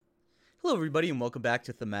Hello, everybody, and welcome back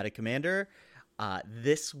to Thematic Commander.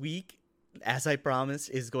 This week, as I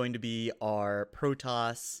promised, is going to be our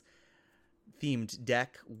Protoss-themed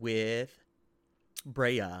deck with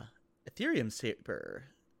Breya, Ethereum Saber,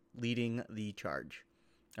 leading the charge.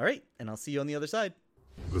 All right, and I'll see you on the other side.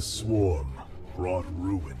 The Swarm brought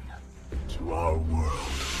ruin to our world.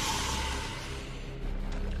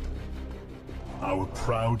 Our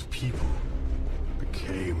proud people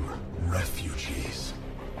became refugees.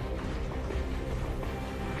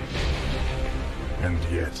 And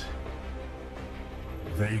yet,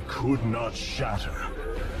 they could not shatter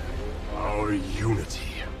our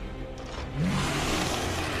unity.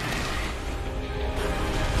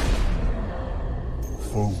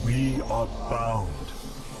 For we are bound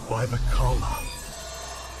by the Khala,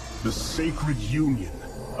 the sacred union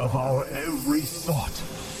of our every thought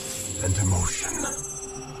and emotion.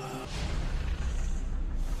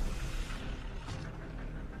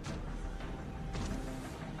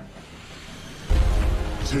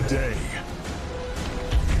 Today,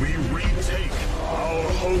 we retake our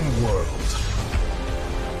homeworld,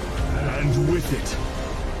 and with it,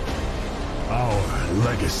 our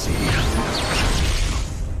legacy.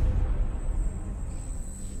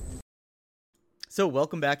 So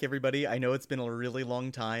welcome back, everybody. I know it's been a really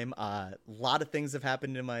long time. A lot of things have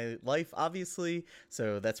happened in my life, obviously,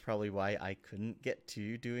 so that's probably why I couldn't get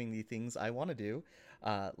to doing the things I want to do,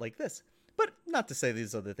 like this. But not to say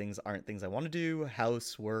these other things aren't things I want to do,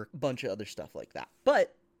 housework, a bunch of other stuff like that.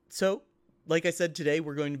 But, so, like I said, today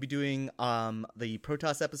we're going to be doing the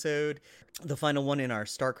Protoss episode, the final one in our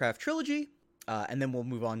StarCraft trilogy, and then we'll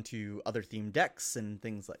move on to other themed decks and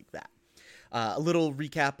things like that. A little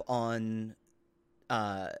recap on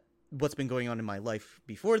what's been going on in my life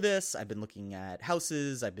before this. I've been looking at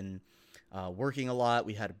houses, I've been working a lot.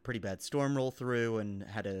 We had a pretty bad storm roll through and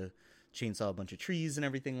had to chainsaw a bunch of trees and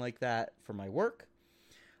everything like that for my work.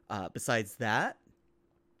 Besides that,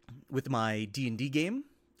 with my D&D game,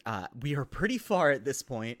 we are pretty far at this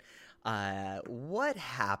point. What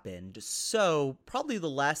happened? So, probably the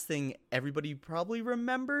last thing everybody probably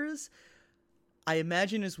remembers, I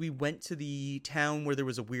imagine, is we went to the town where there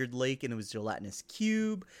was a weird lake and it was Gelatinous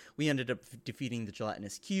Cube. We ended up defeating the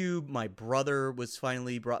Gelatinous Cube. My brother was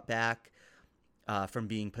finally brought back from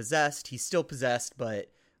being possessed. He's still possessed, but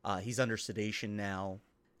he's under sedation now.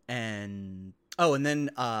 And then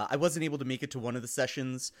I wasn't able to make it to one of the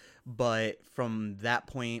sessions, but from that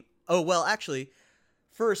point, actually,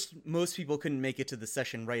 first, most people couldn't make it to the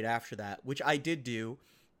session right after that, which I did do.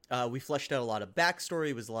 We fleshed out a lot of backstory.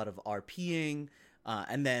 It was a lot of RPing,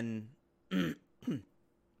 and then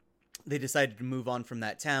they decided to move on from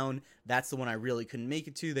that town. That's the one I really couldn't make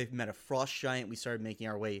it to. They've met a frost giant. We started making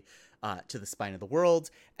our way to the spine of the world,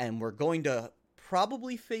 and we're going to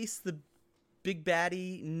probably face the big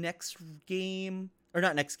baddie next game, or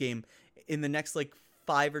not next game, in the next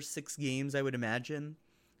 5 or 6 games, I would imagine.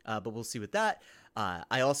 But we'll see with that.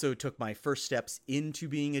 I also took my first steps into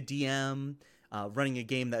being a DM, running a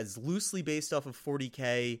game that is loosely based off of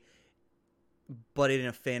 40K, but in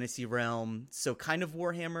a fantasy realm. So kind of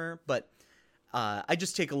Warhammer, but I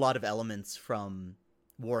just take a lot of elements from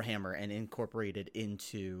Warhammer and incorporate it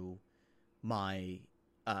into my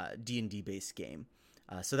D&D based game.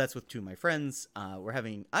 So that's with 2 of my friends.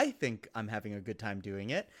 I think I'm having a good time doing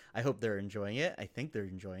it. I hope they're enjoying it. I think they're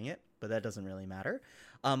enjoying it, but that doesn't really matter.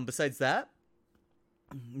 Besides that,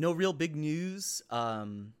 no real big news.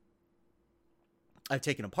 I've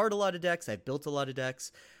taken apart a lot of decks. I've built a lot of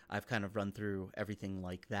decks. I've kind of run through everything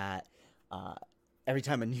like that. Every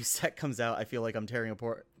time a new set comes out, I feel like I'm tearing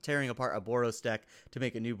apart a Boros deck to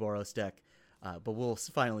make a new Boros deck. But we'll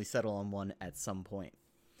finally settle on one at some point.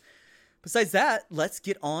 Besides that, let's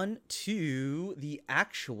get on to the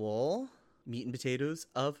actual meat and potatoes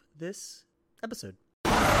of this episode.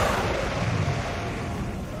 At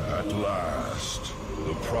last,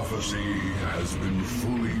 the prophecy has been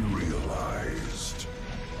fully realized.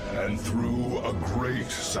 And through a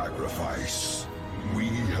great sacrifice, we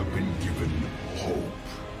have been given hope.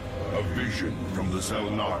 A vision from the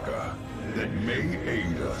Xel'Naga that may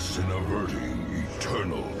aid us in averting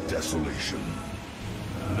eternal desolation.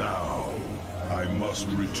 Now, I must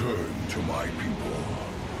return to my people.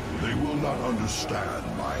 They will not understand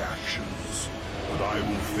my actions, but I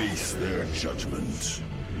will face their judgment.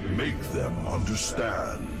 Make them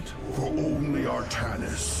understand, for only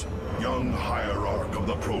Artanis, young hierarch of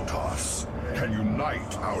the Protoss, can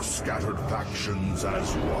unite our scattered factions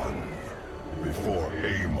as one, before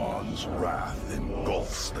Amon's wrath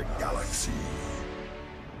engulfs the galaxy.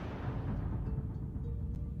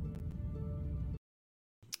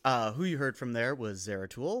 Who you heard from there was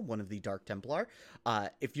Zeratul, one of the Dark Templar.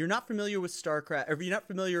 If you're not familiar with StarCraft, or if you're not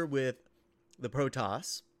familiar with the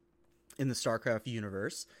Protoss in the StarCraft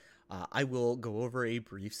universe, I will go over a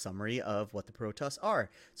brief summary of what the Protoss are.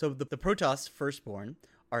 So the Protoss Firstborn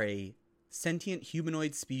are a sentient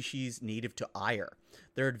humanoid species native to Aiur.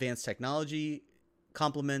 Their advanced technology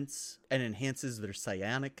complements and enhances their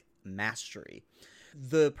psionic mastery.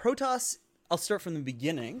 The Protoss, I'll start from the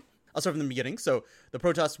beginning. So the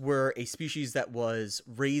Protoss were a species that was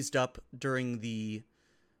raised up during the...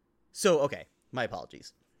 my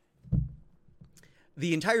apologies.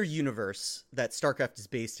 The entire universe that StarCraft is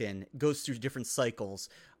based in goes through different cycles,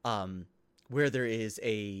 where there is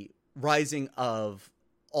a rising of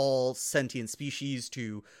all sentient species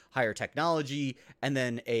to higher technology, and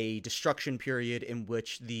then a destruction period in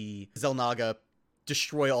which the Xel'Naga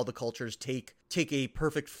destroy all the cultures, take a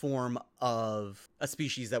perfect form of a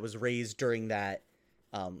species that was raised during that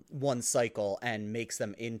one cycle and makes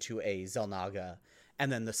them into a Xel'Naga, and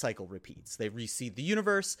then the cycle repeats. They reseed the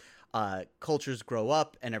universe, cultures grow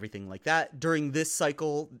up, and everything like that. During this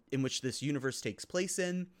cycle in which this universe takes place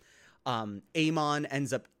in, Amon,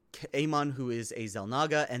 who is a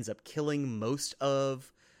Xel'Naga, ends up killing most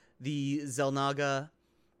of the Xel'Naga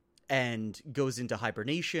and goes into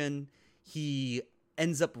hibernation. He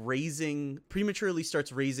ends up prematurely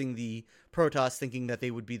starts raising the Protoss, thinking that they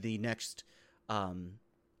would be the next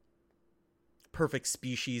perfect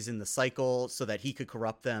species in the cycle so that he could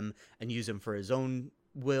corrupt them and use them for his own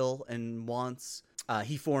will and wants.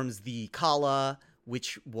 He forms the Khala,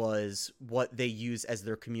 which was what they use as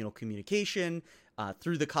their communal communication.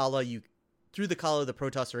 Through the Khala, the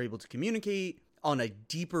Protoss are able to communicate on a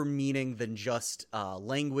deeper meaning than just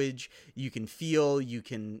language. You can feel, you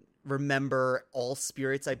can remember. All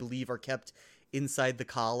spirits, I believe, are kept inside the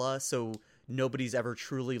Khala, so nobody's ever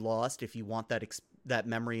truly lost. If you want that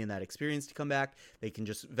memory and that experience to come back, they can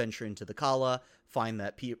just venture into the Khala, find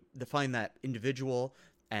that individual,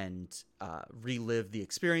 and relive the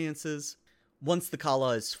experiences. Once the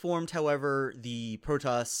Khala is formed, however, the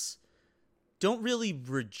Protoss don't really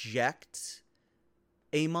reject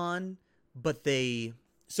Amon, but they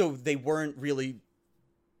weren't really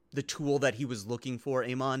the tool that he was looking for,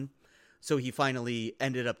 Amon. So he finally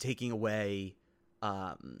ended up taking away,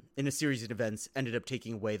 in a series of events, ended up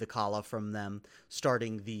taking away the Khala from them,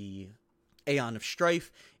 starting the Aeon of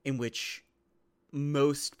Strife, in which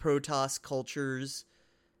most Protoss cultures,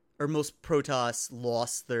 or most Protoss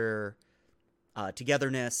lost their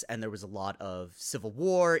togetherness, and there was a lot of civil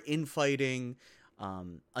war, infighting,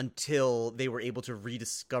 until they were able to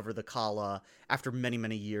rediscover the Khala after many,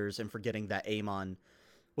 many years, and forgetting that Amon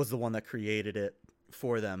was the one that created it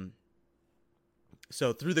for them.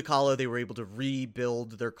 So through the Khala, they were able to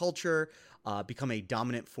rebuild their culture, become a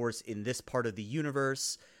dominant force in this part of the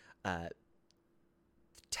universe,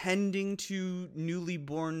 tending to newly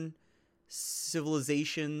born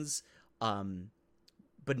civilizations,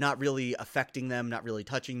 but not really affecting them, not really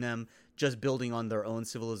touching them, just building on their own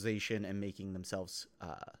civilization and making themselves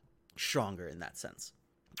stronger in that sense.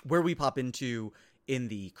 Where we pop into in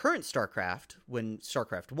the current StarCraft, when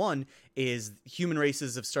StarCraft 1, is human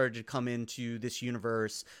races have started to come into this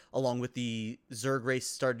universe, along with the Zerg race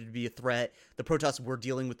started to be a threat. The Protoss were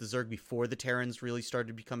dealing with the Zerg before the Terrans really started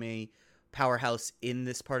to become a powerhouse in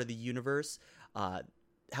this part of the universe.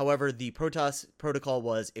 However, the Protoss protocol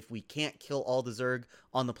was, if we can't kill all the Zerg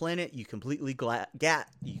on the planet, you completely glass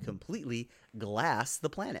the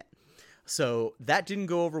planet. So that didn't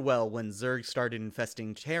go over well when Zerg started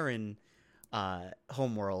infesting Terran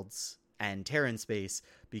homeworlds and Terran space,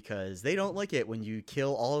 because they don't like it when you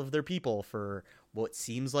kill all of their people for what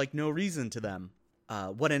seems like no reason to them.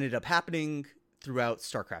 What ended up happening throughout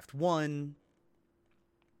StarCraft 1,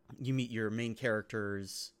 you meet your main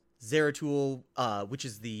characters, Zeratul, which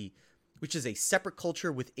is a separate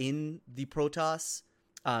culture within the Protoss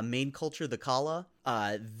main culture, the Khala.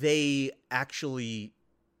 They actually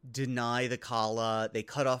deny the Khala. They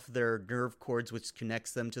cut off their nerve cords, which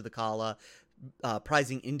connects them to the Khala,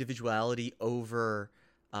 prizing individuality over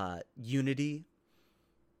unity.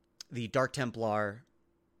 The Dark Templar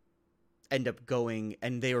end up going,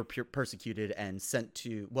 and they were persecuted and sent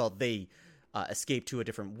to, they escape to a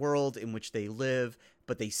different world in which they live,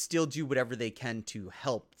 but they still do whatever they can to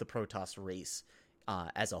help the Protoss race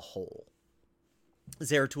as a whole.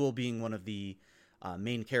 Zeratul being one of the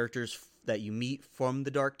main characters that you meet from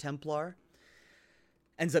the Dark Templar,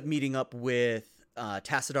 ends up meeting up with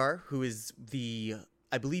Tassadar, who is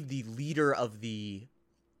I believe the leader of the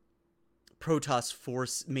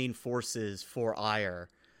Protoss main forces for Aiur.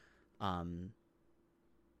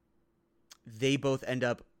 They both end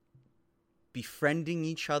up befriending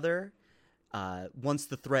each other. Once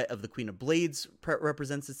the threat of the Queen of Blades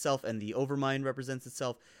represents itself and the Overmind represents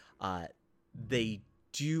itself, they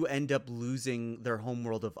do end up losing their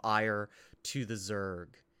homeworld of Ire to the Zerg.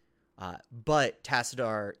 But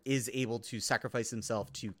Tassadar is able to sacrifice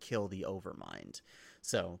himself to kill the Overmind.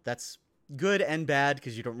 So that's good and bad,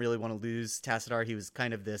 because you don't really want to lose Tassadar. He was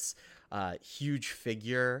kind of this huge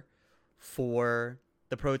figure for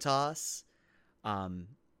the Protoss.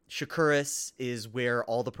 Shakuras is where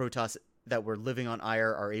all the Protoss that were living on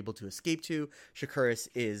Ire are able to escape to. Shakuras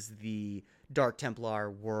is the Dark Templar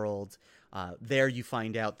world. There you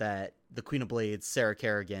find out that the Queen of Blades, Sarah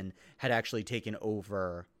Kerrigan, had actually taken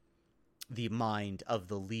over the mind of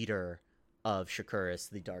the leader of Shakuras,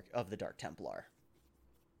 the Dark Templar.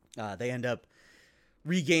 They end up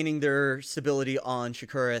regaining their stability on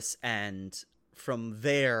Shakuras, and from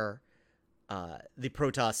there, the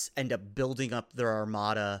Protoss end up building up their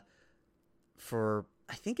armada for,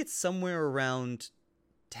 I think it's somewhere around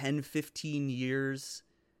 10, 15 years,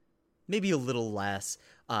 maybe a little less.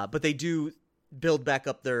 But they do build back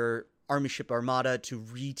up their army ship armada to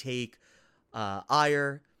retake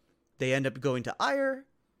Ire. They end up going to Ire,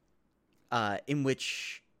 in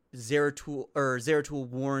which Zeratul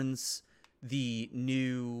warns the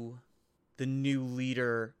new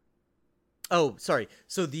leader. Oh, sorry.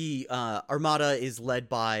 So the armada is led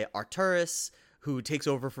by Arcturus, who takes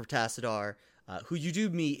over for Tassadar, who you do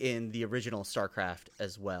meet in the original StarCraft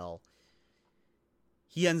as well.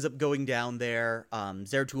 He ends up going down there.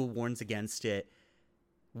 Zeratul warns against it.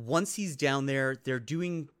 Once he's down there, they're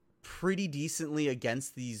doing pretty decently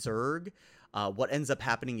against the Zerg. What ends up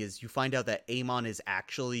happening is you find out that Amon is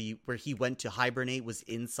actually, where he went to hibernate, was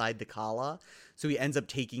inside the Kala. So he ends up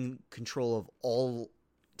taking control of all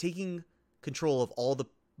the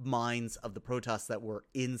minds of the Protoss that were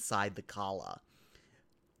inside the Kala.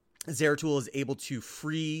 Zeratul is able to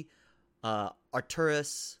free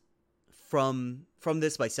Arcturus from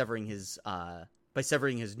this by severing his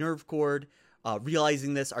nerve cord.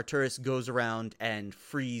 Realizing this, Arcturus goes around and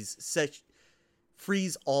frees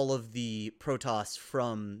all of the Protoss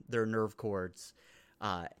from their nerve cords,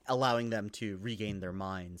 allowing them to regain their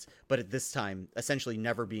minds. But at this time, essentially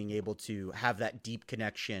never being able to have that deep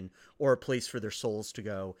connection or a place for their souls to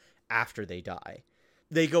go after they die.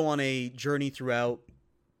 They go on a journey throughout.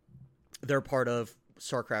 They're part of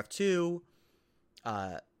StarCraft 2,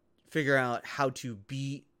 figure out how to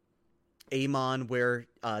beat Amon where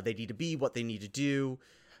they need to be, what they need to do,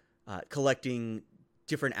 collecting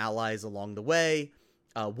different allies along the way.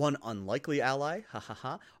 One unlikely ally,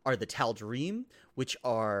 are the Tal'Darim, which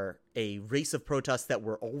are a race of Protoss that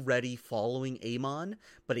were already following Amon,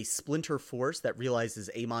 but a splinter force that realizes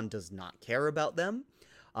Amon does not care about them,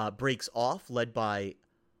 breaks off, led by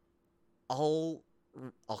Alcrack,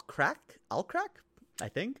 I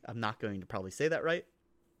think. I'm not going to probably say that right.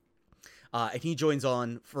 And he joins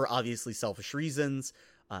on for obviously selfish reasons,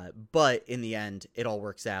 but in the end, it all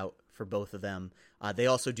works out for both of them. They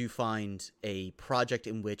also do find a project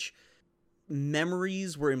in which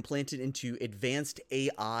memories were implanted into advanced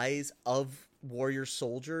AIs of warrior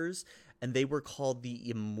soldiers, and they were called the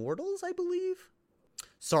Immortals, I believe?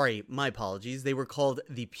 Sorry, my apologies. They were called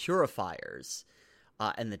the Purifiers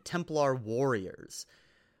and the Templar Warriors.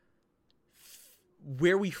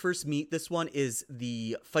 Where we first meet this one is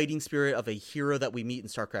the fighting spirit of a hero that we meet in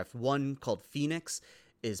StarCraft 1 called Phoenix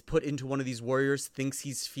is put into one of these warriors, thinks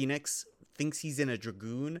he's Phoenix, thinks he's in a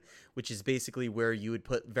Dragoon, which is basically where you would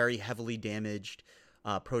put very heavily damaged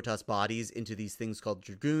Protoss bodies into these things called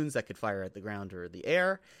Dragoons that could fire at the ground or the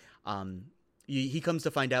air. He comes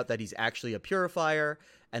to find out that he's actually a Purifier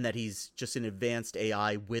and that he's just an advanced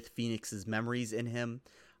AI with Phoenix's memories in him.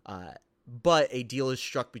 But a deal is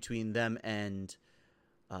struck between them and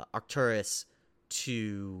Arcturus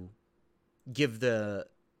to give the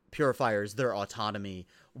Purifiers their autonomy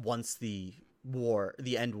once the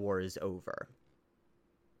end war is over.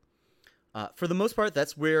 For the most part,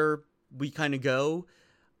 that's where we kind of go.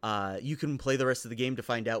 You can play the rest of the game to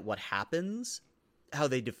find out what happens, how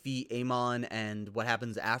they defeat Amon, and what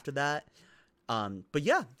happens after that. But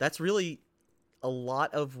yeah, that's really a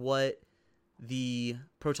lot of what the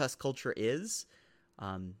Protoss culture is.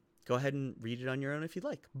 Go ahead and read it on your own if you'd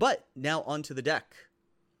like. But now onto the deck.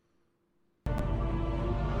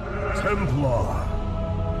 Templar.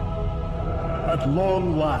 At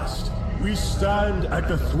long last, we stand at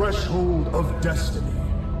the threshold of destiny.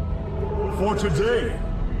 For today,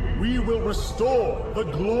 we will restore the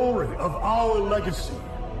glory of our legacy.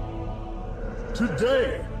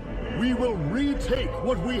 Today, we will retake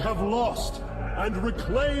what we have lost and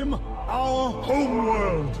reclaim our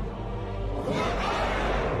homeworld.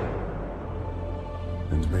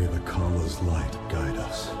 And may the Kala's light guide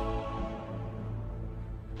us.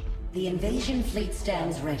 The invasion fleet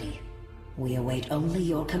stands ready. We await only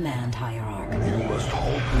your command, Hierarch. You must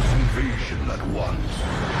halt this invasion at once.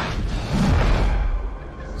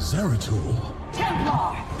 Zeratul!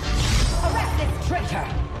 Templar! Arrest this traitor!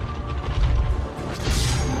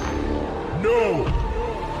 No!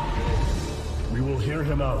 We will hear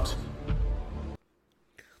him out.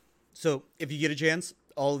 So, if you get a chance,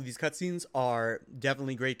 all of these cutscenes are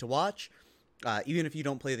definitely great to watch. Even if you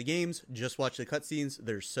don't play the games, just watch the cutscenes.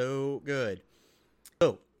 They're so good.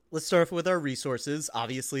 So, let's start off with our resources.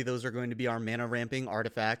 Obviously, those are going to be our mana ramping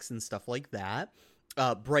artifacts and stuff like that.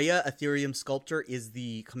 Breya, Ethereum Sculptor, is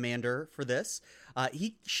the commander for this.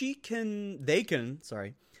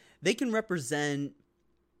 They can represent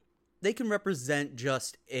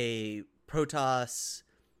just a Protoss.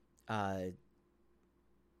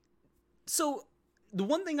 So the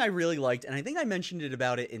one thing I really liked, and I think I mentioned it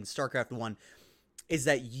about it in StarCraft 1, is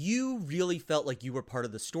that you really felt like you were part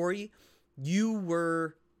of the story. You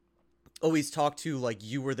were always talked to like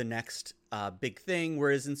you were the next big thing,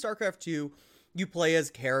 whereas in StarCraft 2, you play as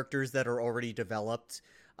characters that are already developed,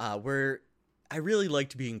 where I really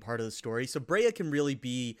liked being part of the story. So Breya can really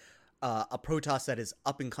be a Protoss that is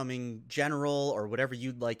up-and-coming general or whatever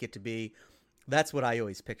you'd like it to be. That's what I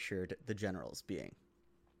always pictured the generals being.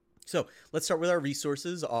 So let's start with our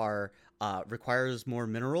resources. Our requires more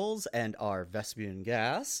minerals and our Vespian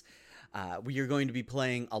gas. We are going to be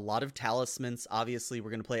playing a lot of talismans. Obviously,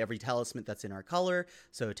 we're going to play every talisman that's in our color.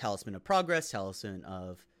 So Talisman of Progress, Talisman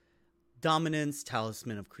of Dominance,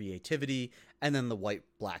 Talisman of Creativity, and then the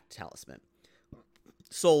white-black talisman.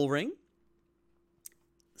 Soul Ring.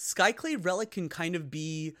 Skyclave Relic can kind of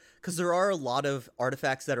be, because there are a lot of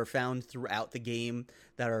artifacts that are found throughout the game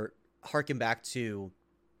that are harken back to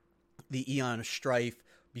the Eon of Strife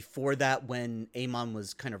before that, when Amon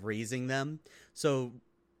was kind of raising them. So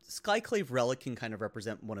Skyclave Relic can kind of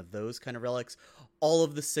represent one of those kind of relics. All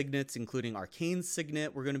of the signets, including Arcane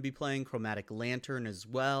Signet, we're going to be playing. Chromatic Lantern as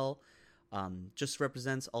well. Just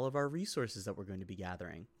represents all of our resources that we're going to be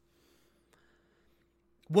gathering.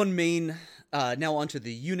 One main, now onto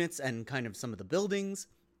the units and kind of some of the buildings.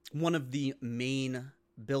 One of the main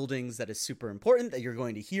buildings that is super important that you're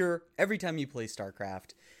going to hear every time you play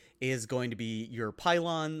StarCraft is going to be your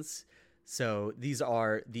pylons. So these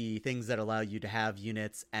are the things that allow you to have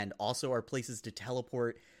units and also are places to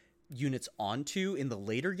teleport units onto in the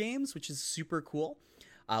later games, which is super cool.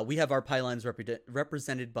 We have our pylons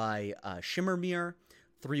represented by Shimmermere,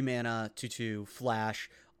 3 mana, 2/2, flash.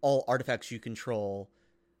 All artifacts you control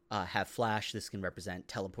have flash. This can represent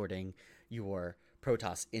teleporting your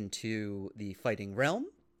Protoss into the fighting realm.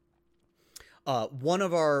 One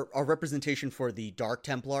of our representation for the Dark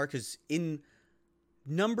Templar, because in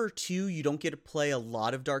number 2, you don't get to play a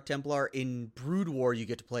lot of Dark Templar. In Brood War, you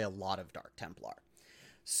get to play a lot of Dark Templar.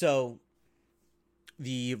 So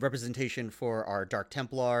the representation for our Dark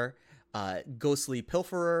Templar, Ghostly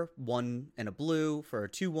Pilferer, 1 and a blue for a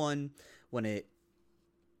 2/1. When it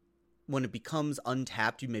becomes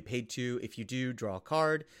untapped, you may pay 2. If you do, draw a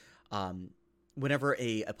card. Whenever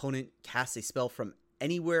a opponent casts a spell from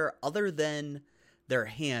anywhere other than their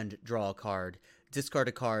hand, draw a card, discard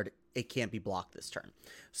a card, it can't be blocked this turn.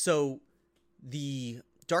 So the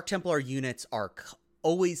Dark Templar units are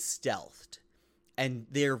always stealthed, and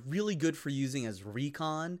they're really good for using as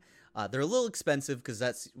recon. They're a little expensive because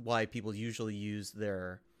that's why people usually use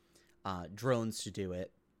their drones to do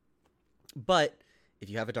it. But if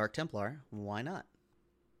you have a Dark Templar, why not?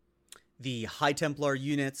 The High Templar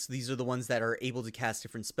units, these are the ones that are able to cast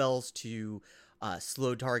different spells to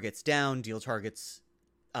slow targets down, deal targets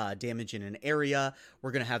damage in an area.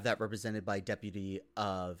 We're going to have that represented by Deputy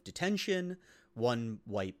of Detention, 1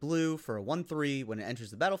 white-blue for a 1/3. When it enters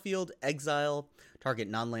the battlefield, exile target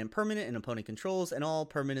non-land permanent and opponent controls, and all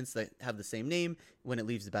permanents that have the same name. When it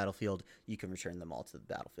leaves the battlefield, you can return them all to the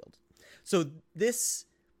battlefield. So this,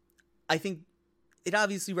 I think, it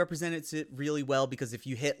obviously represents it really well, because if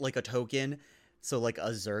you hit like a token, so like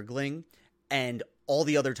a Zergling, and all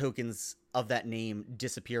the other tokens of that name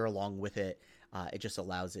disappear along with it, it just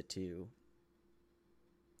allows it to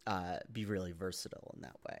be really versatile in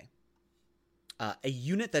that way. A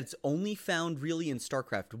unit that's only found really in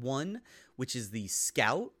StarCraft 1, which is the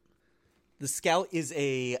Scout. The Scout is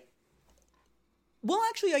a... Well,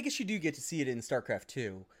 actually, I guess you do get to see it in StarCraft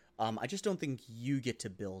 2. I just don't think you get to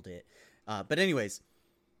build it. But anyways,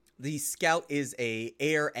 the Scout is a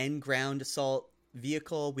air and ground assault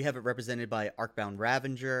vehicle. We have it represented by Arcbound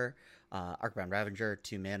Ravager. Arcbound Ravager,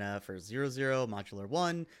 2 mana for 0/0, modular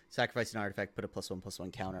 1. Sacrifice an artifact, put a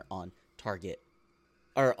 +1/+1 counter on target,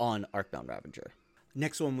 or on Arcbound Ravager.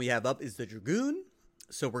 Next one we have up is the Dragoon.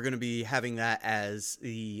 So we're going to be having that as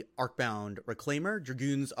the Arcbound Reclaimer.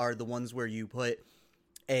 Dragoons are the ones where you put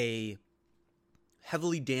a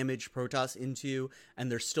heavily damaged Protoss into,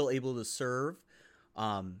 and they're still able to serve.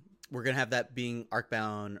 We're going to have that being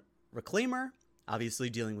Arcbound Reclaimer, obviously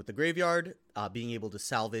dealing with the graveyard, being able to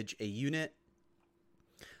salvage a unit,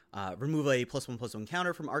 remove a +1/+1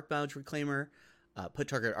 counter from Arcbound Reclaimer, put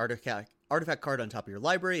target artifact card on top of your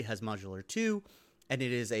library. It has modular 2, and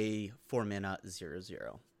it is a 4-mana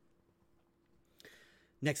 0/0.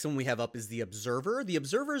 Next one we have up is the Observer. The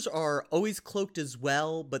Observers are always cloaked as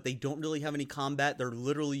well, but they don't really have any combat. They're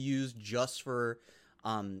literally used just for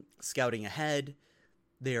scouting ahead.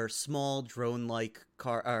 They are small drone-like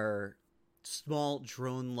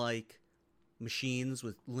machines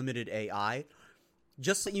with limited AI.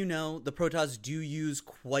 Just so you know, the Protoss do use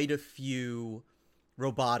quite a few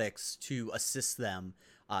robotics to assist them.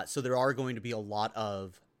 So there are going to be a lot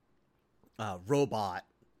of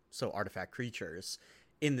artifact creatures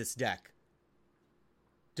in this deck,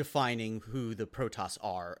 defining who the Protoss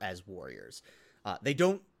are as warriors. They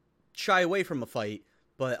don't shy away from a fight,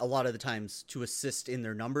 but a lot of the times to assist in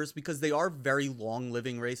their numbers, because they are very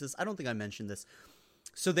long-living races. I don't think I mentioned this.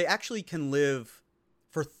 So they actually can live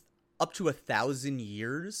for up to 1,000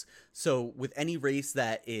 years. So with any race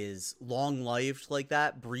that is long-lived like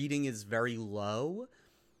that, breeding is very low.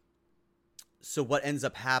 So what ends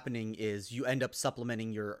up happening is you end up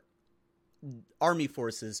supplementing your army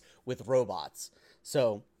forces with robots.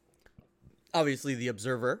 So obviously the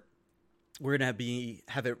Observer, we're going to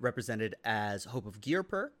have it represented as Hope of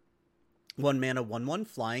Gearper. 1 mana, 1/1,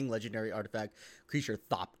 flying, legendary artifact creature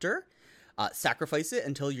Thopter. Sacrifice it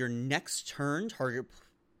until your next turn. Target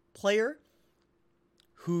player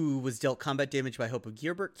who was dealt combat damage by Hope of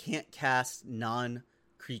Gearper can't cast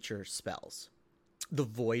non-creature spells. The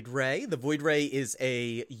Void Ray. The Void Ray is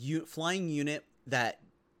a flying unit that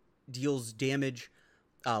deals damage,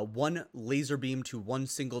 1 laser beam to 1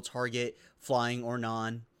 single target, flying or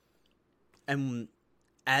non. And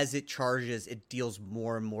as it charges, it deals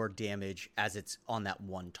more and more damage as it's on that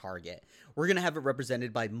one target. We're going to have it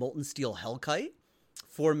represented by Molten Steel Hellkite.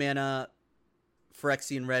 4 mana,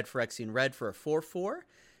 Phyrexian red for a 4/4.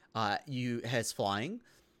 Has flying.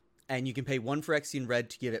 And you can pay 1 Phyrexian red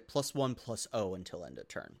to give it +1/+0 until end of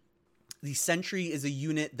turn. The Sentry is a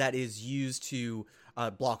unit that is used to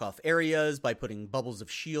block off areas by putting bubbles of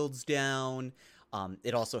shields down.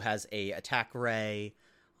 It also has a attack ray.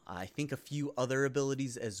 I think a few other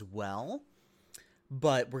abilities as well.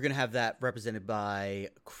 But we're going to have that represented by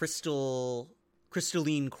Crystalline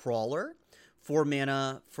Crawler. 4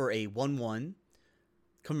 mana for a 1/1.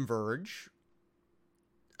 Converge.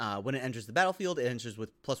 When it enters the battlefield, it enters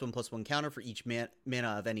with +1/+1 counter for each mana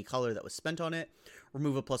of any color that was spent on it.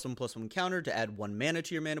 Remove a +1/+1 counter to add 1 mana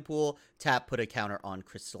to your mana pool. Tap, put a counter on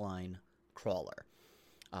Crystalline Crawler.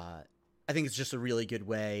 I think it's just a really good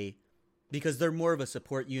way, because they're more of a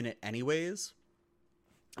support unit anyways,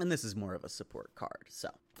 and this is more of a support card. So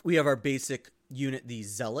we have our basic unit, the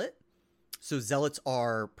Zealot. So Zealots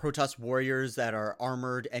are Protoss warriors that are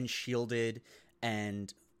armored and shielded,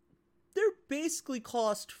 and they're basically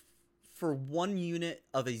cost for 1 unit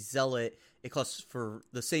of a Zealot. It costs for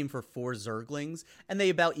the same for 4 Zerglings, and they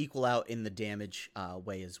about equal out in the damage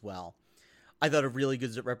way as well. I thought a really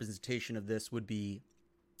good representation of this would be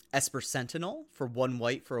Esper Sentinel for 1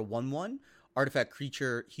 white for a 1/1. Artifact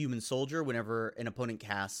creature human soldier. Whenever an opponent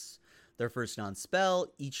casts their first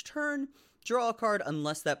non-spell each turn, draw a card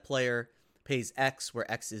unless that player pays X,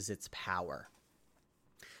 where X is its power.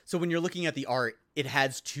 So when you're looking at the art, it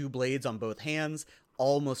has 2 blades on both hands.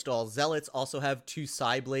 Almost all Zealots also have 2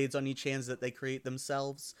 side blades on each hand that they create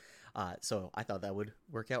themselves. So I thought that would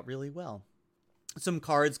work out really well. Some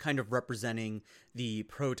cards kind of representing the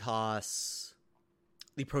Protoss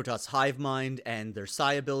Hive Mind and their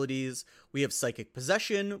Psi abilities. We have Psychic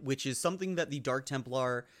Possession, which is something that the Dark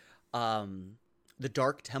Templar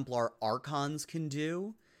Archons can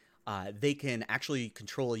do. They can actually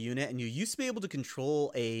control a unit, and you used to be able to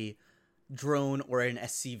control a drone or an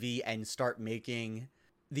SCV and start making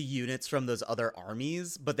the units from those other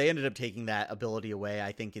armies, but they ended up taking that ability away,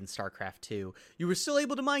 I think, in StarCraft 2. You were still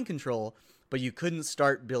able to mind control, but you couldn't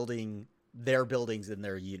start building their buildings and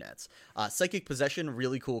their units. Psychic Possession,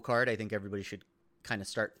 really cool card. I think everybody should kind of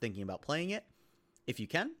start thinking about playing it, if you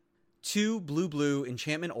can. 2 blue,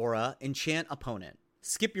 Enchantment Aura, enchant opponent.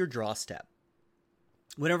 Skip your draw step.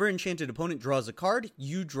 Whenever enchanted opponent draws a card,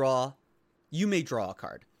 you may draw a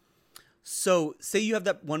card. So say you have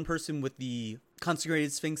that one person with the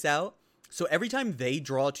Consecrated Sphinx out. So every time they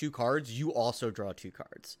draw 2 cards, you also draw 2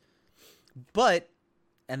 cards. But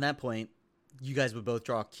at that point, you guys would both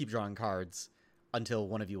keep drawing cards until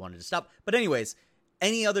one of you wanted to stop. But anyways,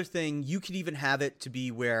 any other thing, you could even have it to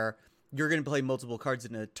be where you're going to play multiple cards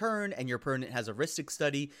in a turn and your opponent has a Rhystic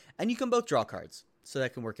Study, and you can both draw cards. So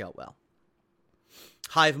that can work out well.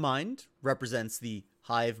 Hive Mind represents the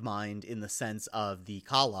hive mind in the sense of the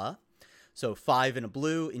Kala. So 5 and a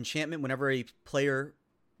blue enchantment. Whenever a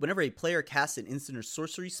player casts an instant or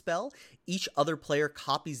sorcery spell, each other player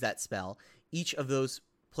copies that spell. Each of those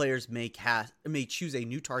players may choose a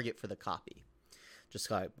new target for the copy. Just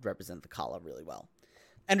so I represent the Kala really well.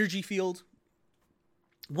 Energy Field.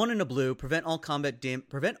 1 and a blue. Prevent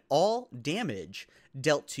all damage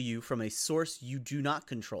dealt to you from a source you do not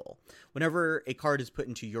control. Whenever a card is put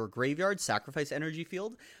into your graveyard, sacrifice Energy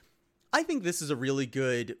Field. I think this is a really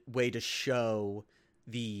good way to show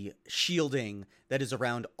the shielding that is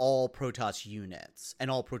around all Protoss units and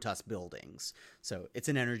all Protoss buildings. So it's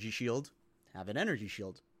an energy shield. Have an energy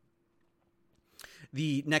shield.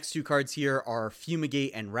 The next 2 cards here are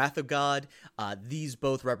Fumigate and Wrath of God. These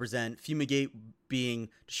both represent Fumigate being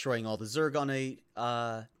destroying all the Zerg on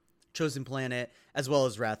a chosen planet, as well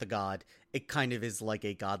as Wrath of God. It kind of is like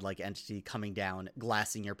a godlike entity coming down,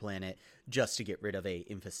 glassing your planet just to get rid of a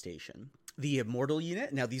infestation. The Immortal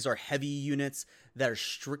unit. Now, these are heavy units that are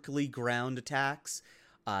strictly ground attacks.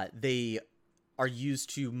 They are used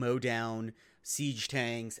to mow down siege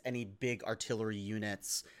tanks, any big artillery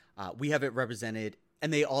units. We have it represented,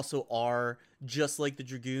 and they also are just like the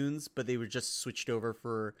Dragoons, but they were just switched over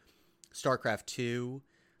for StarCraft 2.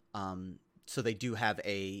 So they do have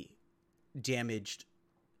a damaged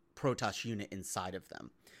Protoss unit inside of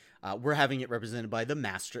them. We're having it represented by the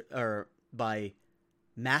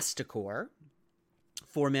Masticore.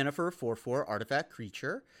 4 mana for a 4/4 artifact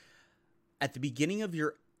creature. At the beginning of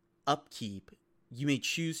your upkeep, you may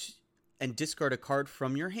choose and discard a card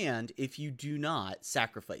from your hand. If you do not,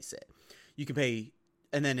 sacrifice it. You can pay,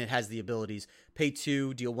 and then it has the abilities, pay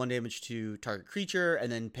 2, deal 1 damage to target creature,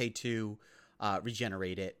 and then pay 2,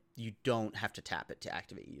 regenerate it. You don't have to tap it to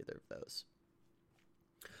activate either of those.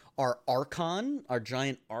 Our Archon, our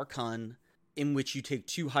giant Archon, in which you take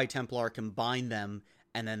 2 High Templar, combine them,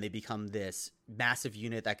 and then they become this massive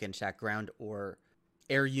unit that can attack ground or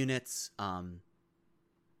air units.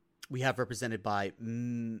 We have represented by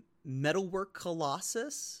Metalwork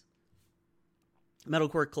Colossus.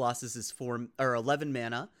 Metalwork Colossus is 11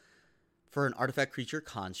 mana for an artifact creature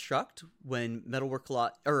construct. When Metalwork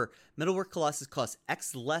Colossus costs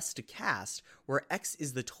X less to cast, where X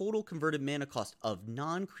is the total converted mana cost of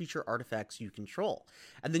non-creature artifacts you control.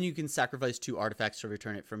 And then you can sacrifice 2 artifacts to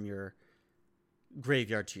return it from your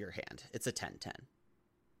graveyard to your hand. It's a 10/10.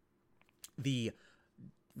 The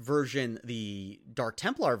Dark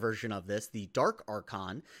Templar version of this, the Dark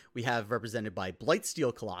Archon, we have represented by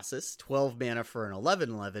Blightsteel Colossus, 12 mana for an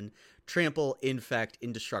 11/11, trample, infect,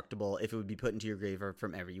 indestructible. If it would be put into your graveyard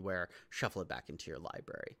from everywhere, shuffle it back into your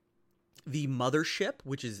library. The Mothership,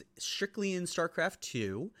 which is strictly in StarCraft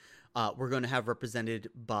 2, we're going to have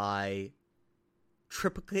represented by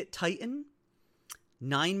Triplicate Titan,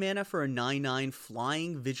 9 mana for a 9/9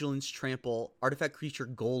 flying vigilance trample artifact creature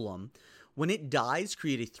golem. When it dies,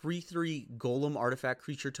 create a 3/3 golem artifact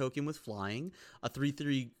creature token with flying, a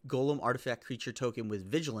 3/3 golem artifact creature token with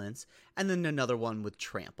vigilance, and then another one with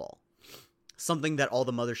trample. Something that all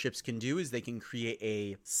the motherships can do is they can create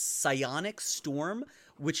a psionic storm,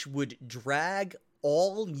 which would drag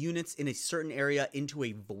all units in a certain area into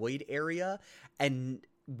a void area, and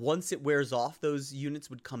once it wears off, those units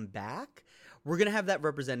would come back. We're going to have that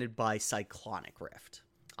represented by Cyclonic Rift.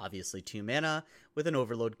 Obviously 2 mana with an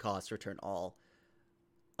overload cost, return all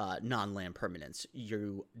non-land permanents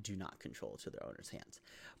you do not control to their owner's hands.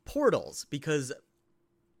 Portals, because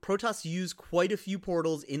Protoss use quite a few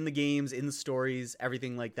portals in the games, in the stories,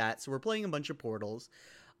 everything like that. So we're playing a bunch of portals.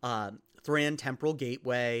 Thran Temporal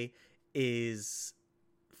Gateway is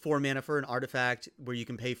 4 mana for an artifact where you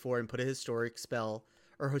can pay 4 and put a historic spell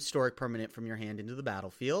or historic permanent from your hand into the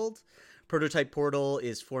battlefield. Prototype Portal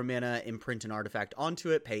is 4 mana, imprint an artifact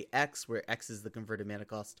onto it, pay X, where X is the converted mana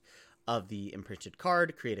cost of the imprinted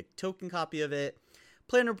card, create a token copy of it.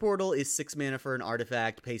 Planner Portal is 6 mana for an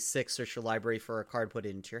artifact, pay 6, search your library for a card, put it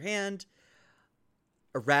into your hand.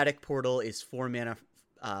 Erratic Portal is 4 mana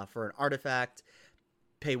for an artifact,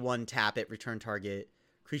 pay 1, tap it, return target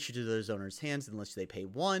creature to those owner's hands unless they pay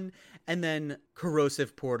 1. And then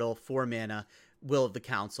Corrosive Portal, 4 mana, Will of the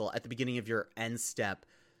Council. At the beginning of your end step,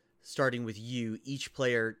 starting with you, each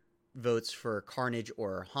player votes for Carnage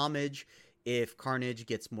or Homage. If Carnage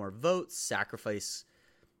gets more votes, sacrifice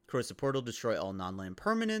Corrosive Portal, destroy all non-land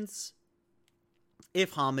permanents.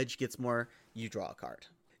 If Homage gets more, you draw a card.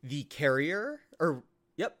 The Carrier,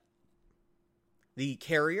 The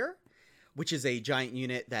Carrier, which is a giant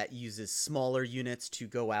unit that uses smaller units to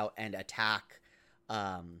go out and attack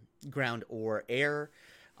ground or air.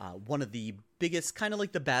 One of the biggest, kind of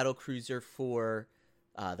like the battle cruiser for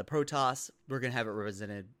the Protoss. We're going to have it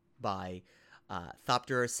represented by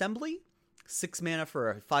Thopter Assembly. 6 mana for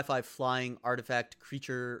a 5/5 flying artifact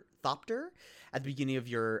creature Thopter. At the beginning of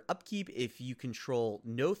your upkeep, if you control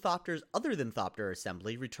no Thopters other than Thopter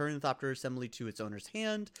Assembly, return Thopter Assembly to its owner's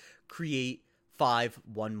hand. Create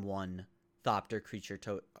 5/1/1 Thopter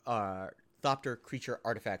creature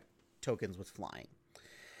artifact tokens with flying.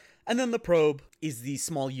 And then the Probe is the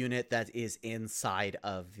small unit that is inside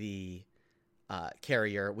of the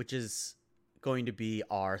Carrier, which is going to be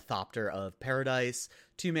our Thopter of Paradise.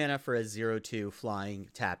 2 mana for a 0/2 flying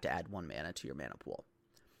tap to add 1 mana to your mana pool.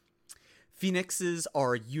 Phoenixes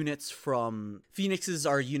are units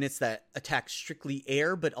that attack strictly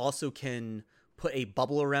air, but also can put a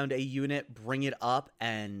bubble around a unit, bring it up,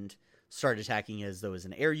 and start attacking as though it's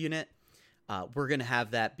an air unit. We're going to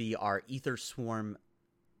have that be our Ether Swarm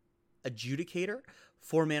Adjudicator.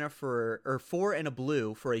 4 mana for 4 and a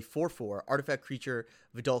blue for a 4/4 artifact creature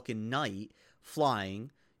Vidalcan Knight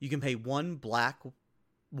flying. You can pay 1 black,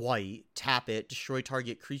 white, tap it, destroy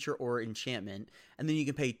target creature or enchantment, and then you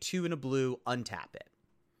can pay 2 and a blue, untap it.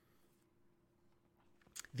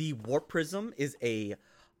 The Warp Prism is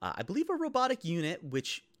I believe a robotic unit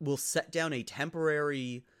which will set down a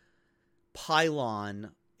temporary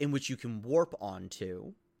pylon in which you can warp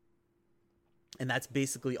onto. And that's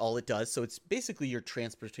basically all it does. So it's basically your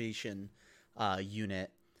transportation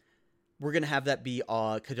unit. We're going to have that be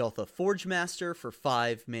Kadoltha Forge Master for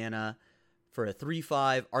 5 mana for a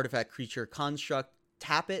 3/5 artifact creature construct.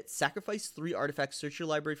 Tap it, sacrifice 3 artifacts, search your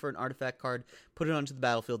library for an artifact card, put it onto the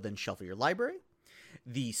battlefield, then shuffle your library.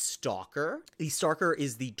 The Stalker. The Stalker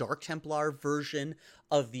is the Dark Templar version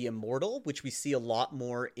of the Immortal, which we see a lot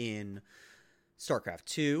more in StarCraft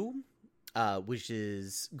 2, which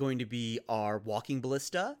is going to be our Walking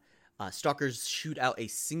Ballista. Stalkers shoot out a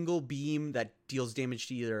single beam that deals damage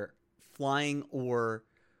to either flying or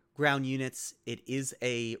ground units. It is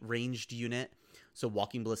a ranged unit, so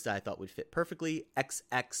Walking Ballista I thought would fit perfectly.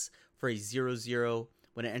 XX for a 0/0.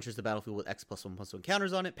 When it enters the battlefield with X+1/+1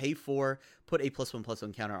 counters on it, pay 4, put a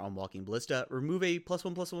 +1/+1 counter on Walking Ballista, remove a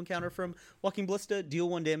 +1/+1 counter from Walking Ballista, deal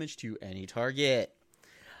 1 damage to any target.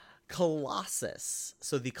 Colossus.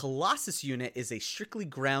 So the Colossus unit is a strictly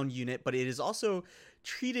ground unit, but it is also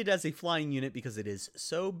treated as a flying unit because it is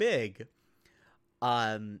so big.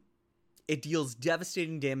 It deals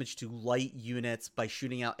devastating damage to light units by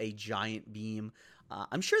shooting out a giant beam.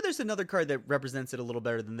 I'm sure there's another card that represents it a little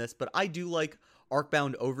better than this, but I do like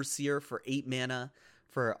Arcbound Overseer for 8 mana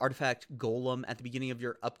for Artifact Golem. At the beginning of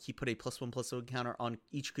your upkeep, put a +1/+1 counter on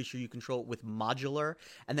each creature you control with Modular,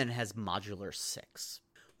 and then it has Modular 6.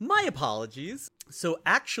 My apologies. So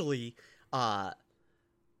actually, Thopter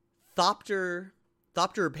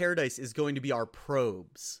Paradise is going to be our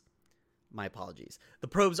probes. My apologies. The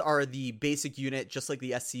probes are the basic unit, just like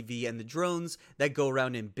the SCV and the drones, that go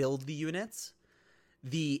around and build the units.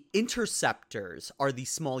 The interceptors are the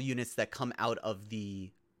small units that come out of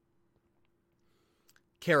the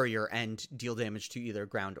Carrier and deal damage to either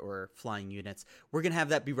ground or flying units. We're going to have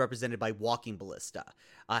that be represented by Walking Ballista.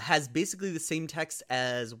 Has basically the same text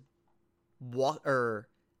as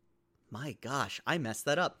my gosh, I messed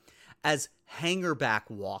that up. As Hangerback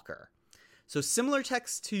Walker. So similar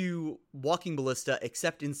text to Walking Ballista,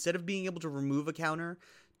 except instead of being able to remove a counter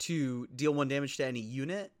to deal 1 damage to any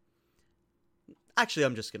unit, actually,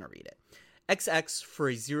 I'm just going to read it. XX for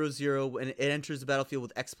a 0/0. When it enters the battlefield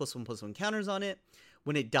with X+1/+1 counters on it.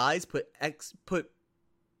 When it dies, put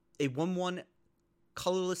a 1/1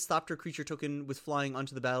 colorless Thopter creature token with flying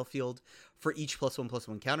onto the battlefield for each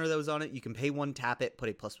 +1/+1 counter that was on it. You can pay 1, tap it, put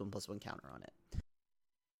a +1/+1 counter on it.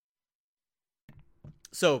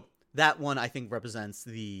 So that one, I think, represents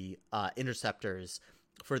the interceptors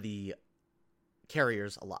for the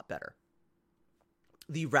Carriers a lot better.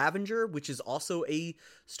 The Ravager, which is also a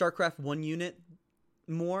StarCraft 1 unit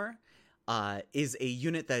more, is a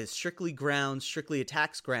unit that is strictly ground, strictly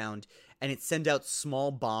attacks ground, and it sends out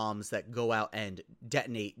small bombs that go out and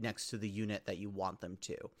detonate next to the unit that you want them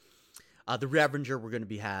to. The Ravager, we're going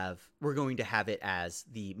to have it as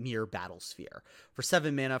the Mirror Battlesphere for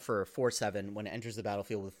 7 mana for 4/7. When it enters the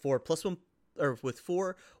battlefield with 4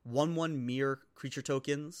 1/1 mirror creature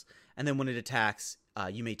tokens, and then when it attacks,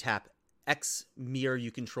 you may tap X mirror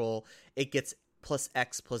you control. It gets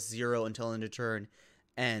 +X+0 until end of turn,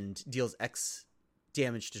 and deals X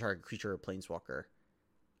damage to target creature or planeswalker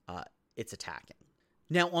it's attacking.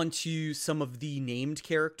 Now on to some of the named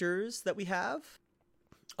characters that we have.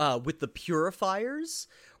 With the purifiers,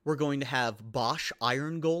 we're going to have Bosch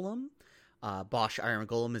Iron Golem. Bosch Iron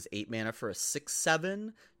Golem is 8 mana for a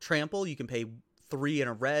 6/7 trample. You can pay 3 and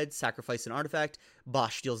a red, sacrifice an artifact.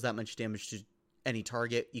 Bosch deals that much damage to any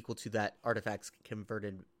target equal to that artifact's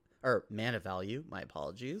converted or mana value. My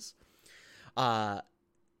apologies.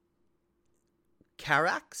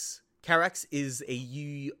 Carax. Carax is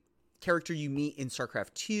a character you meet in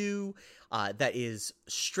StarCraft 2 that is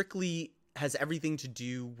strictly has everything to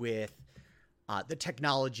do with the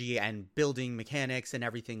technology and building mechanics and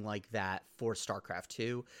everything like that for StarCraft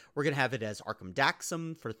 2. We're going to have it as Arkham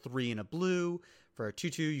Daxam for 3 and a blue. For a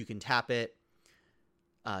 2/2, you can tap it.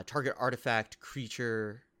 Target artifact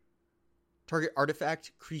creature's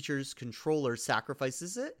controller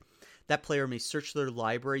sacrifices it. That player may search their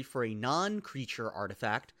library for a non-creature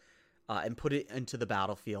artifact and put it into the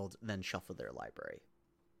battlefield, then shuffle their library.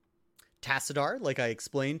 Tassadar, like I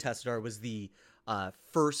explained, Tassadar was the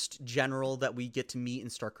first general that we get to meet in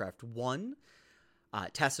StarCraft 1.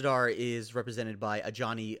 Tassadar is represented by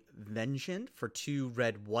Ajani Vengeant for 2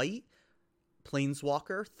 red-white.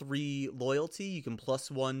 Planeswalker, 3 loyalty. You can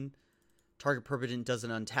 +1. Target permanent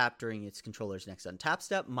doesn't untap during its controller's next untap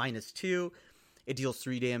step. -2. It deals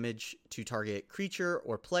 3 damage to target creature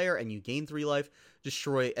or player, and you gain 3 life.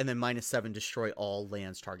 Destroy, and then -7, destroy all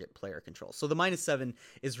lands target player control. So the -7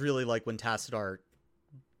 is really like when Tassadar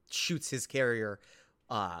shoots his carrier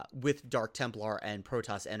with Dark Templar and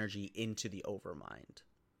Protoss energy into the Overmind.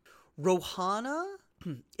 Rohana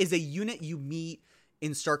is a unit you meet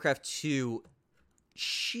in StarCraft 2.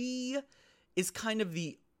 She is kind of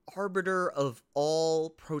the arbiter of all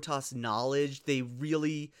Protoss knowledge. They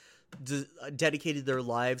really dedicated their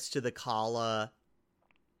lives to the Kala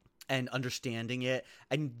and understanding it,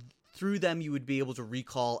 and through them you would be able to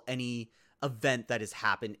recall any event that has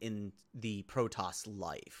happened in the Protoss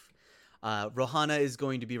life. Rohana is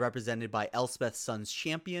going to be represented by Elspeth Sun's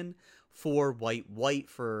Champion, 4 white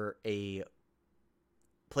for a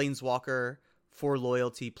Planeswalker, 4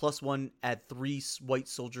 loyalty, +1, add 3 white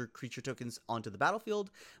soldier creature tokens onto the battlefield,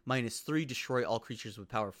 -3, destroy all creatures with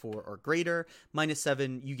power 4 or greater,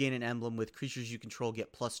 -7, you gain an emblem with creatures you control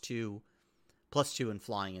get +2 and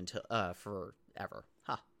flying into forever.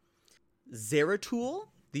 Zeratul,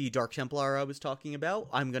 the Dark Templar I was talking about,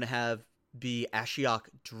 I'm going to have be Ashiok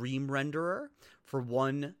Dream Renderer for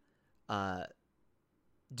 1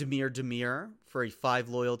 Dimir for a 5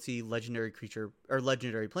 loyalty legendary creature or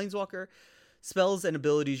legendary planeswalker. Spells and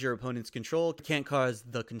abilities your opponents control can't cause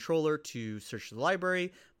the controller to search the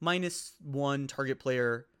library. -1, target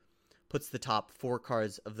player puts the top 4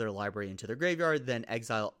 cards of their library into their graveyard, then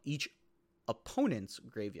exile each opponent's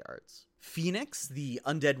graveyards. Phoenix, the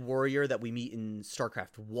undead warrior that we meet in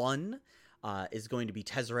StarCraft 1, is going to be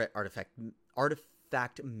Tezzeret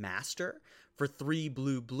Artifact Master for 3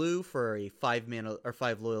 blue for a 5 mana or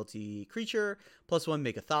 5 loyalty creature, +1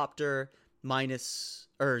 make a Thopter,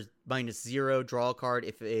 -0 draw a card.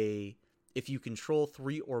 If you control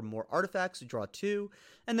 3 or more artifacts, draw 2,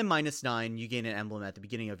 and then -9 you gain an emblem at the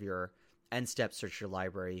beginning of your end step. Search your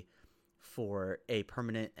library for a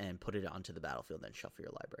permanent and put it onto the battlefield, then shuffle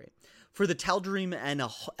your library. For the Tal'Darim and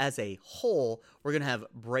as a whole, we're gonna have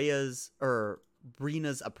Brina's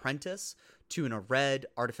Apprentice, 2 and a red,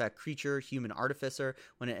 artifact creature, human artificer.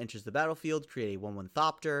 When it enters the battlefield, create a 1/1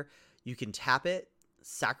 Thopter. You can tap it,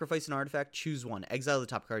 sacrifice an artifact, choose 1, exile the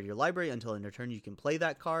top card of your library. Until end of turn, you can play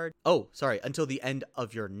that card. Until the end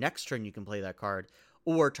of your next turn, you can play that card.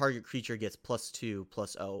 Or target creature gets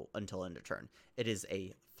 +2/+0 until end of turn. It is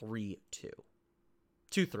a 3/2.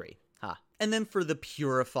 2/3. And then for the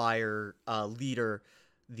Purifier leader,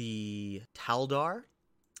 the Taldar,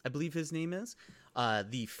 I believe his name is,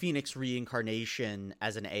 the Phoenix reincarnation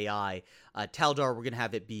as an AI. Taldar, we're going to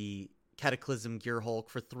have it be Cataclysm Gearhulk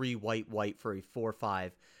for 3 white for a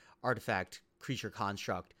 4/5 artifact creature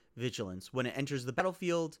construct vigilance. When it enters the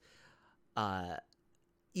battlefield,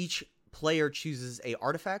 each player chooses a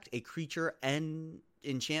artifact, a creature, and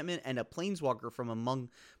enchantment, and a planeswalker from among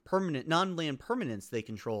non-land permanents they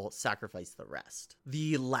control. Sacrifice the rest.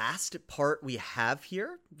 The last part we have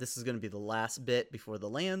here, this is going to be the last bit before the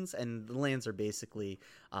lands, and the lands are basically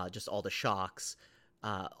just all the shocks,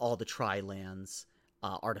 all the tri-lands,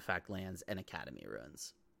 artifact lands, and academy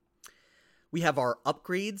ruins. We have our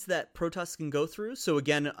upgrades that Protoss can go through. So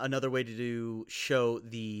again, another way to show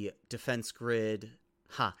the defense grid.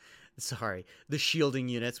 The shielding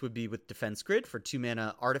units would be with defense grid for 2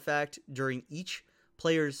 mana artifact. During each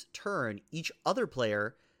player's turn, each other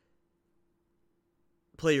player's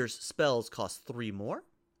spells cost 3 more.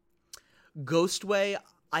 Ghostway,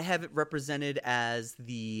 I have it represented as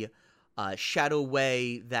the shadow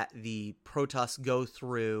way that the Protoss go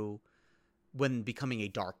through when becoming a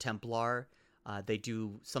Dark Templar. They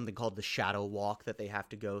do something called the Shadow Walk that they have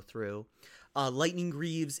to go through. Lightning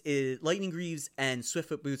Greaves and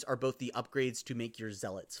Swiftfoot Boots are both the upgrades to make your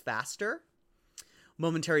Zealots faster.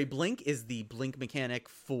 Momentary Blink is the blink mechanic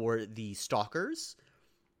for the Stalkers.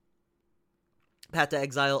 Path to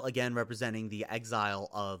Exile, again, representing the exile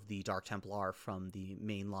of the Dark Templar from the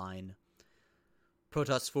mainline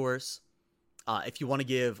Protoss force. If you want to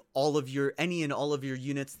give any and all of your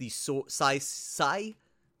units the Sai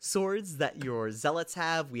swords that your Zealots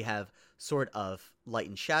have, we have Sword of Light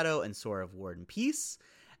and Shadow and Sword of War and Peace.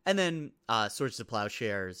 And then Swords to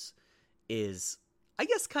Plowshares is, I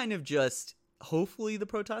guess, kind of just, hopefully the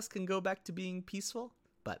Protoss can go back to being peaceful,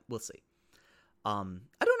 but we'll see. I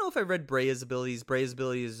don't know if I read Breya's abilities. Breya's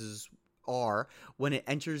abilities are when it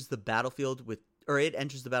enters the battlefield with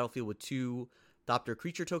 2 Thopter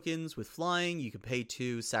creature tokens with flying. You can pay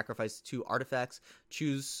 2, sacrifice 2 artifacts,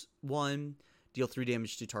 choose 1, deal 3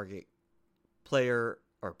 damage to target player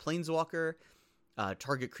or planeswalker.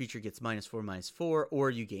 Target creature gets -4/-4, or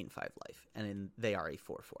you gain 5 life, and they are a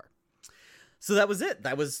 4/4. So that was it.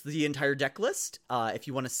 That was the entire deck list. If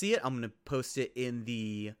you want to see it, I'm going to post it in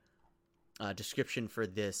the description for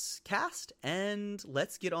this cast, and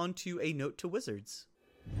let's get on to a note to Wizards.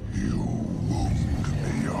 You wound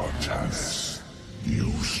me, Artanis.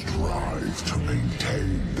 You strive to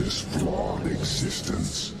maintain this flawed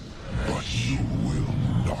existence, but you will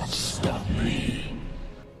not stop me.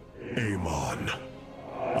 Amon,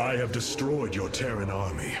 I have destroyed your Terran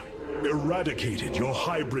army, eradicated your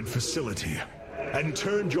hybrid facility, and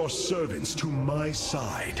turned your servants to my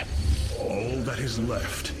side. All that is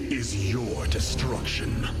left is your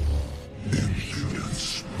destruction.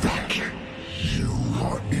 Impudence. You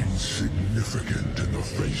are insignificant in the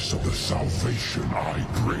face of the salvation I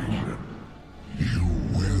bring. You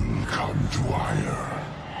will come to Ire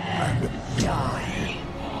and die.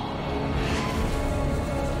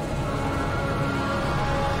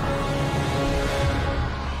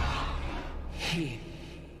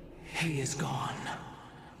 He is gone.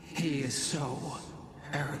 He is so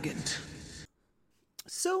arrogant.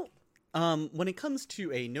 So, when it comes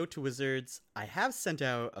to a note to Wizards, I have sent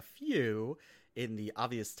out a few in the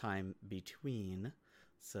obvious time between.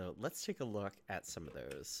 So let's take a look at some of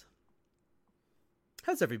those.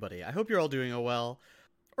 How's everybody? I hope you're all doing well.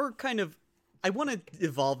 Or kind of, I want to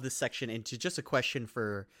evolve this section into just a question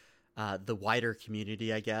for the wider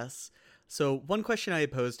community, I guess. So one question I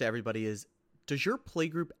posed to everybody is, does your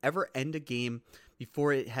playgroup ever end a game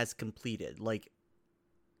before it has completed? Like,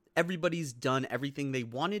 everybody's done everything they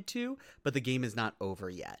wanted to, but the game is not over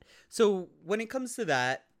yet. So when it comes to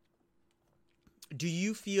that, do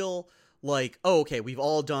you feel like, oh, okay, we've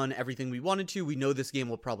all done everything we wanted to. We know this game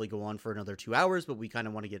will probably go on for another 2 hours, but we kind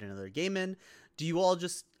of want to get another game in. Do you all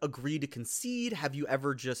just agree to concede? Have you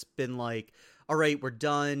ever just been like, all right, we're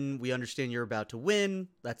done. We understand you're about to win.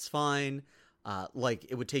 That's fine. Like,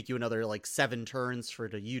 it would take you another, 7 turns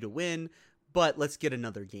for you to win, but let's get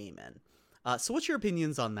another game in. So what's your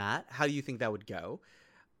opinions on that? How do you think that would go?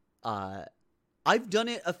 I've done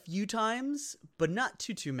it a few times, but not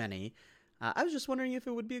too many. I was just wondering if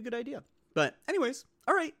it would be a good idea. But anyways,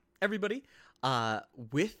 all right, everybody.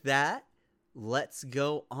 With that, let's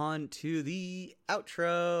go on to the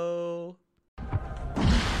outro.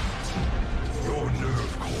 Your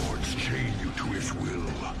nerve cords chain you to his will.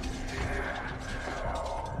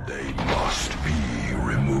 They must be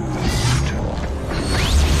removed.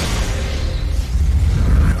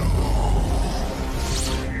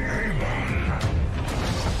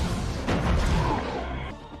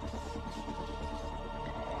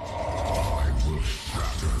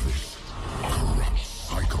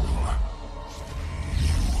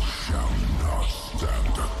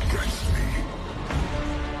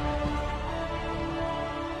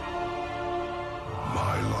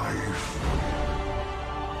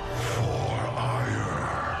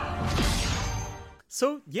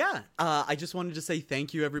 So yeah, I just wanted to say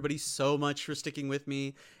thank you everybody so much for sticking with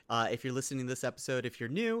me. If you're listening to this episode, if you're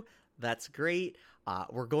new, that's great.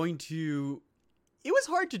 We're going to, it was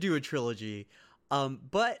hard to do a trilogy,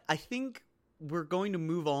 but I think we're going to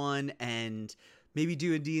move on and maybe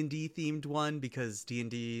do a D&D themed one because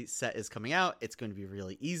D&D set is coming out. It's going to be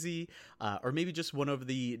really easy. Or maybe just one of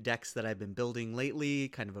the decks that I've been building lately,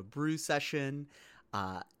 kind of a brew session.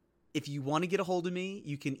 If you want to get a hold of me,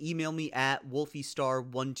 you can email me at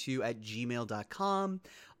wolfiestar12@gmail.com,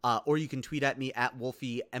 or you can tweet at me at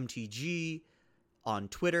wolfiemtg on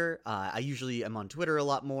Twitter. I usually am on Twitter a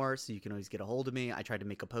lot more, so you can always get a hold of me. I try to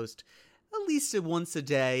make a post at least once a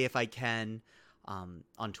day if I can.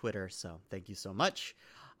 on Twitter. So thank you so much.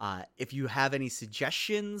 If you have any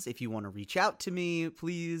suggestions, if you want to reach out to me,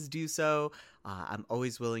 please do so. I'm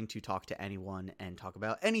always willing to talk to anyone and talk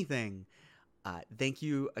about anything. Thank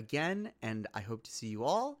you again, and I hope to see you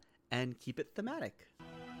all, and keep it thematic.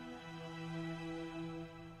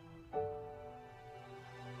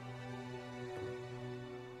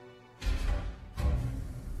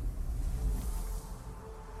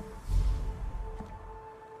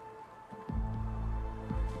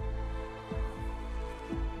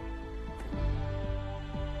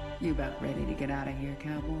 You about ready to get out of here,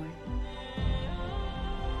 cowboy?